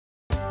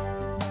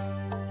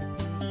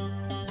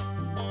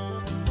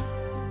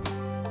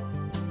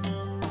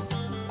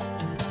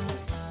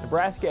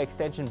Nebraska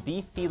Extension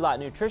beef feedlot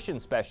nutrition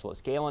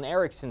specialist Galen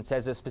Erickson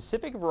says a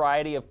specific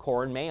variety of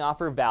corn may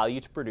offer value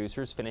to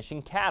producers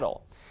finishing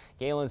cattle.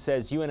 Galen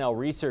says UNL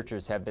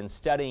researchers have been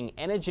studying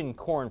Enogen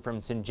corn from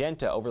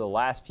Syngenta over the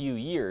last few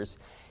years.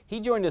 He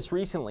joined us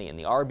recently in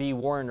the R.B.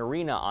 Warren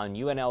Arena on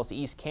UNL's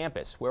East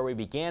Campus, where we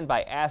began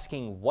by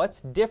asking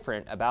what's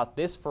different about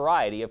this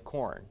variety of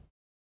corn.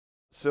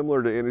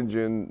 Similar to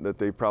Enogen that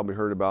they've probably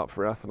heard about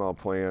for ethanol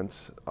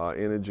plants,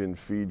 Enogen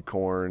feed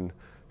corn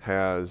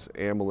has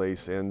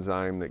amylase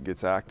enzyme that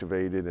gets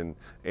activated, and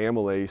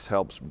amylase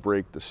helps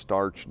break the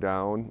starch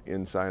down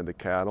inside the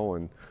cattle.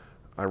 And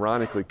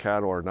ironically,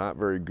 cattle are not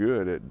very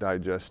good at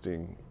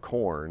digesting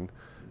corn.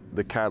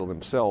 The cattle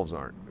themselves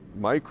aren't.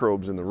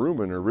 Microbes in the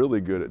rumen are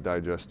really good at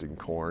digesting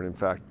corn. In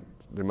fact,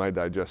 they might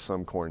digest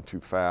some corn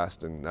too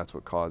fast, and that's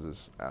what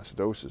causes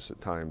acidosis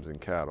at times in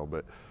cattle.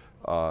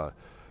 But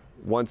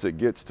once it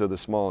gets to the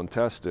small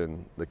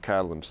intestine, the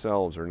cattle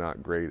themselves are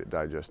not great at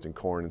digesting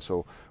corn. And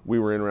so we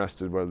were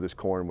interested whether this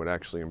corn would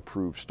actually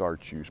improve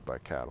starch use by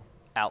cattle.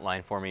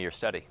 Outline for me your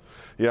study.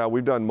 Yeah,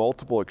 we've done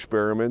multiple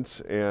experiments,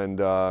 and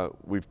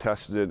we've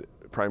tested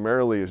it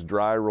primarily as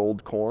dry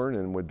rolled corn,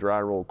 and with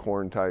dry rolled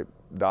corn type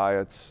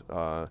diets,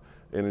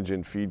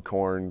 Enogen feed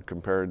corn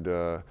compared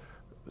to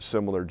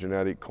similar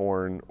genetic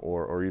corn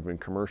or even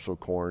commercial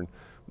corn,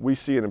 we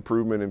see an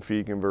improvement in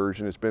feed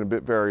conversion. It's been a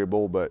bit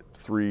variable, but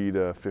 3 to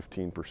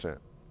 15%.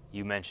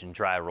 You mentioned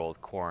dry rolled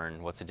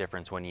corn. What's the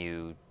difference when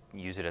you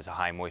use it as a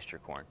high moisture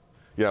corn?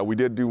 Yeah, we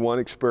did do one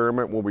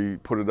experiment where we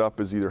put it up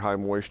as either high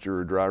moisture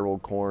or dry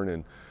rolled corn,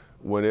 and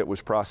when it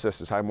was processed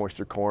as high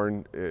moisture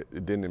corn, it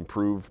didn't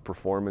improve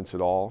performance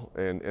at all.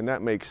 And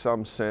that makes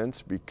some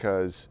sense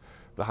because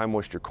the high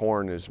moisture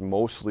corn is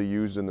mostly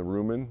used in the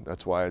rumen.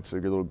 That's why it's a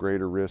little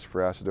greater risk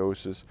for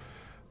acidosis.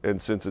 And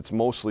since it's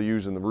mostly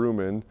used in the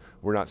rumen,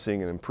 we're not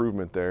seeing an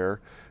improvement there.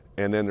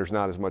 And then there's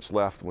not as much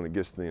left when it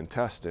gets to the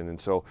intestine. And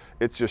so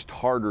it's just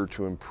harder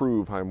to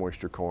improve high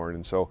moisture corn.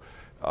 And so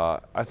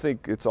I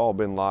think it's all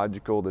been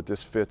logical that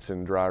this fits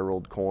in dry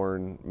rolled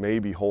corn,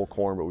 maybe whole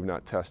corn, but we've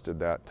not tested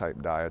that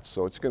type diets.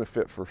 So it's going to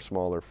fit for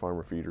smaller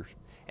farmer feeders.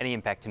 Any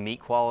impact to meat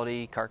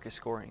quality, carcass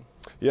scoring?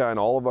 Yeah, in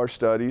all of our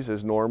studies,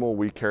 as normal,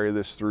 we carry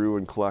this through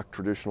and collect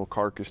traditional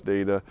carcass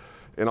data.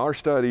 In our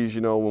studies, you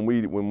know,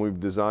 when we've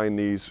designed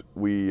these,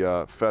 we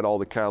fed all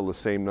the cattle the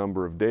same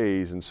number of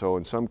days, and so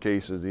in some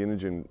cases, the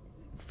Enogen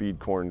feed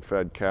corn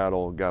fed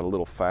cattle got a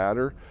little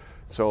fatter.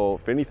 So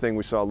if anything,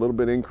 we saw a little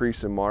bit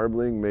increase in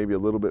marbling, maybe a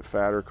little bit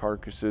fatter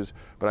carcasses,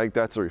 but I think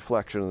that's a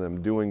reflection of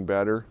them doing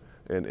better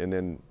and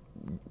then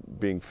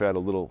being fed a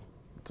little,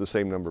 the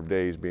same number of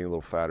days, being a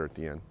little fatter at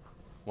the end.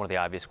 One of the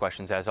obvious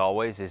questions, as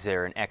always, is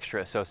there an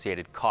extra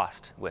associated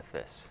cost with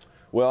this?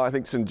 Well, I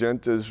think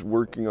Syngenta is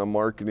working on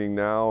marketing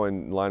now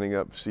and lining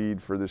up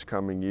seed for this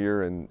coming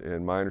year,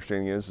 and my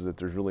understanding is that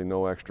there's really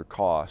no extra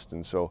cost.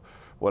 And so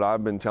what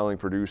I've been telling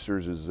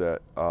producers is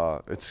that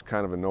it's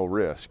kind of a no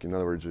risk. In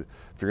other words, if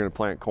you're going to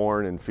plant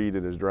corn and feed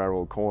it as dry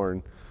rolled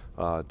corn,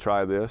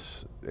 try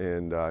this,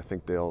 and I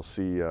think they'll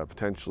see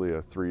potentially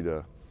a 3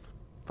 to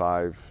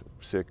 5,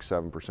 6,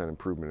 7%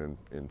 improvement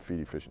in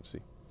feed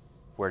efficiency.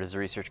 Where does the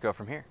research go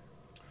from here?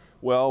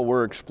 Well,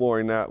 we're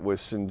exploring that with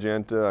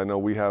Syngenta. I know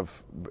we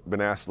have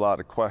been asked a lot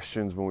of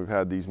questions when we've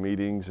had these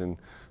meetings, and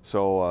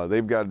so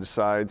they've got to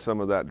decide some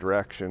of that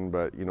direction.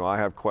 But you know, I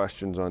have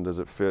questions on does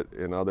it fit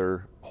in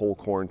other whole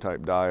corn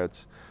type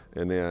diets,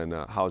 and then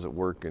how does it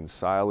work in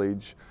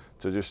silage,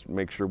 to just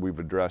make sure we've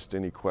addressed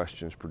any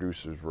questions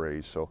producers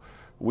raise. So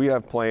we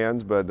have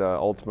plans, but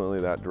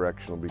ultimately that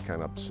direction will be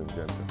kind of up to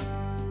Syngenta.